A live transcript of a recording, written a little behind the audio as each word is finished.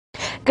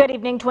Good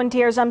evening, Twin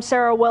Tiers. I'm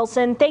Sarah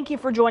Wilson. Thank you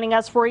for joining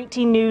us for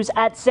 18 News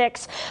at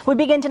 6. We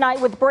begin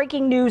tonight with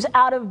breaking news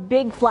out of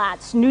Big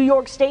Flats. New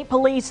York State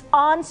Police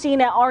on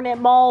scene at Arnot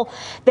Mall.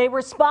 They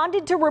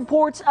responded to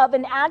reports of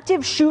an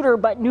active shooter,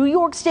 but New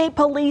York State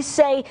Police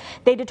say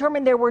they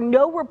determined there were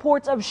no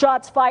reports of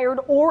shots fired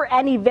or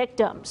any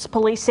victims.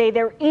 Police say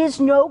there is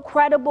no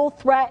credible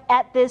threat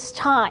at this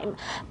time,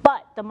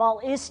 but the mall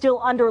is still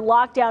under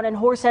lockdown and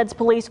Horseheads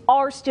police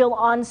are still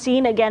on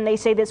scene. Again, they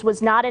say this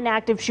was not an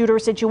active shooter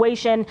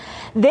situation.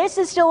 This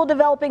is still a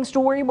developing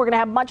story. We're going to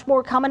have much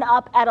more coming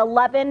up at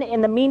 11.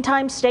 In the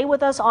meantime, stay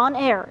with us on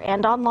air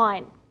and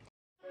online.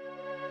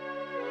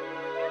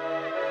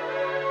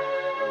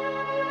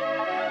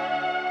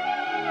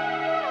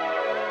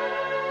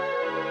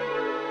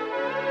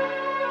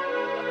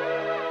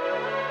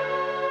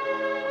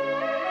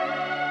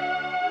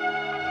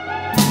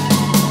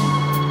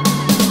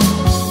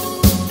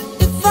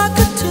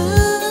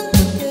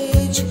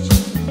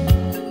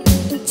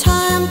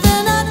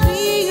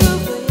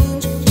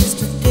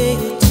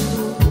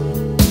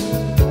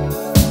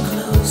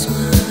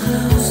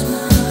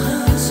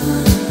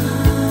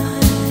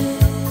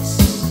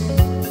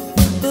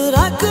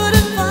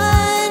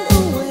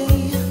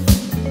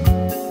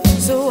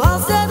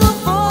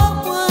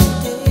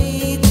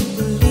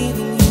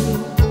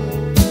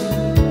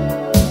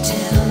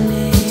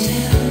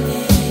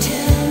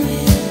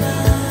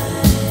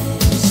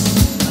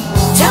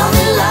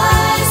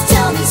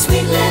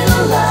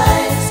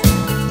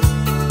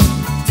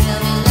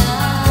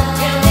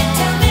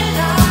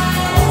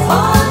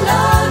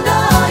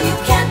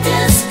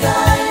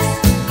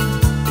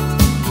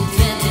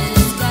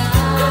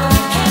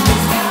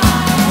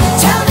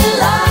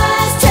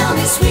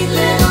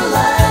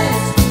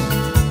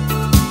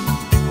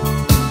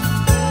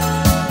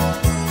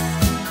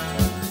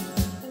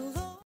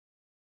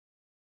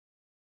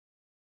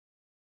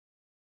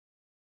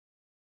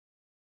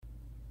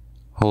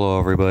 Hello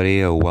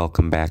everybody,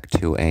 welcome back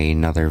to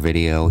another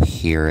video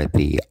here at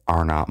the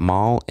Arnot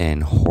Mall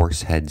in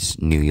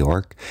Horseheads, New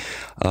York.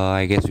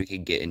 I guess we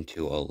could get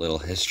into a little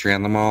history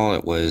on the mall.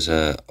 It was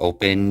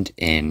opened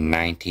in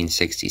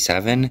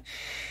 1967.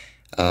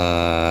 When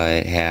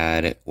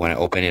it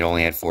opened, it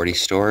only had 40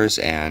 stores,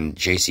 and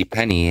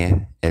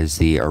JCPenney is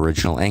the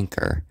original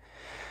anchor.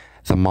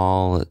 The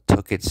mall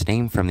took its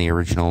name from the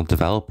original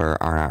developer,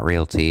 Arnot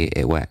Realty.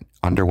 It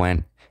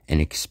underwent an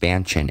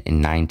expansion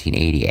in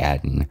 1980,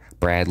 adding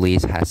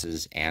Bradley's,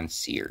 Hess's, and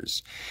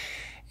Sears,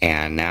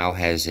 and now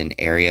has an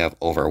area of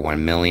over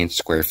 1 million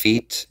square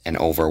feet and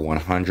over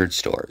 100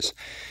 stores.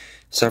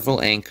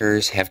 Several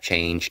anchors have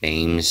changed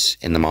names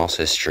in the mall's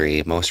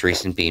history, most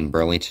recent being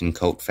Burlington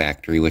Coat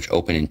Factory, which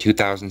opened in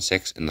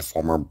 2006 in the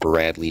former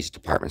Bradley's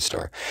department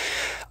store.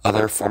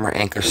 Other former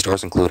anchor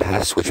stores include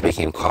Hess, which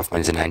became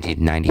Kaufmann's in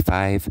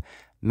 1995,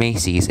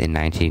 Macy's in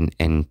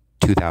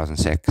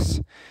 2006,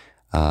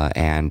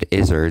 and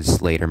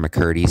Izzard's, later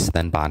McCurdy's,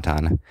 then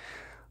Bon-Ton.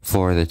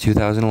 For the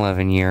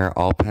 2011 year,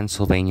 all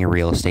Pennsylvania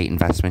Real Estate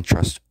Investment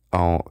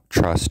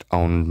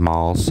Trust-owned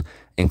malls,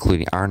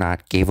 including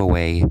Arnot, gave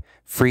away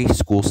free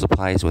school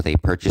supplies with a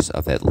purchase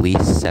of at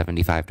least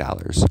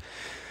 $75.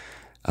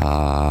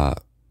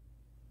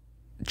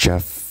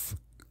 Jeff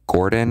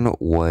Gordon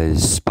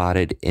was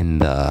spotted in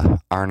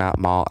the Arnot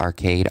Mall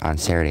arcade on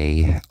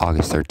Saturday,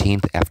 August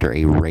 13th, after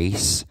a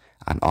race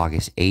on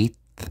August 8th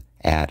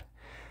at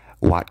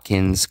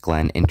Watkins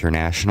Glen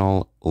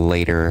International.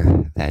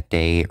 Later that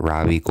day,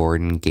 Robbie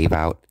Gordon gave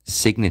out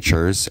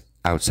signatures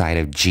outside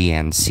of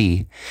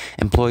GNC.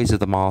 Employees of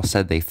the mall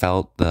said they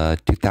felt the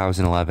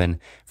 2011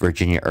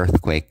 Virginia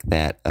earthquake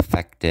that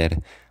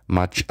affected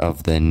much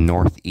of the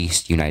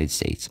Northeast United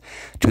States.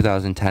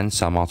 2010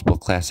 saw multiple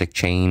classic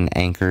chain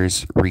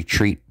anchors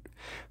retreat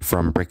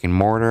from brick and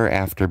mortar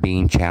after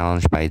being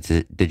challenged by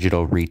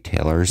digital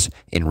retailers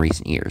in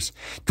recent years.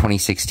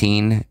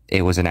 2016,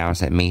 it was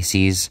announced that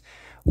Macy's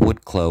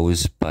would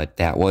close, but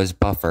that was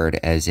buffered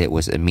as it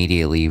was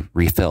immediately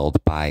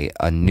refilled by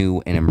a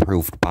new and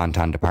improved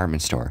Bon-Ton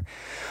department store.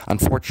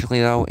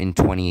 Unfortunately, though, in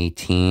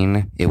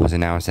 2018, it was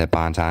announced that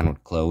Bon-Ton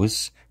would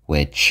close,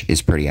 which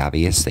is pretty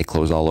obvious. They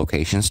closed all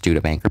locations due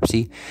to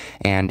bankruptcy.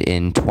 And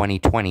in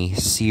 2020,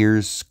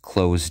 Sears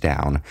closed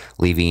down,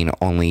 leaving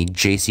only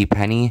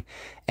JCPenney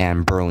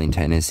and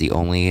Burlington as the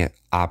only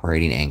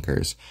operating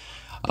anchors.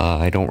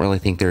 I don't really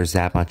think there's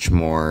that much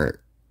more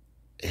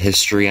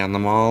history on the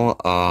mall.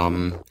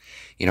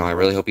 I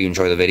really hope you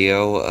enjoy the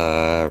video.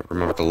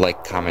 Remember to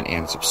like, comment,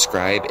 and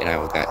subscribe, and I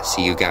will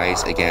see you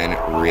guys again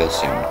real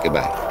soon.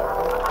 Goodbye.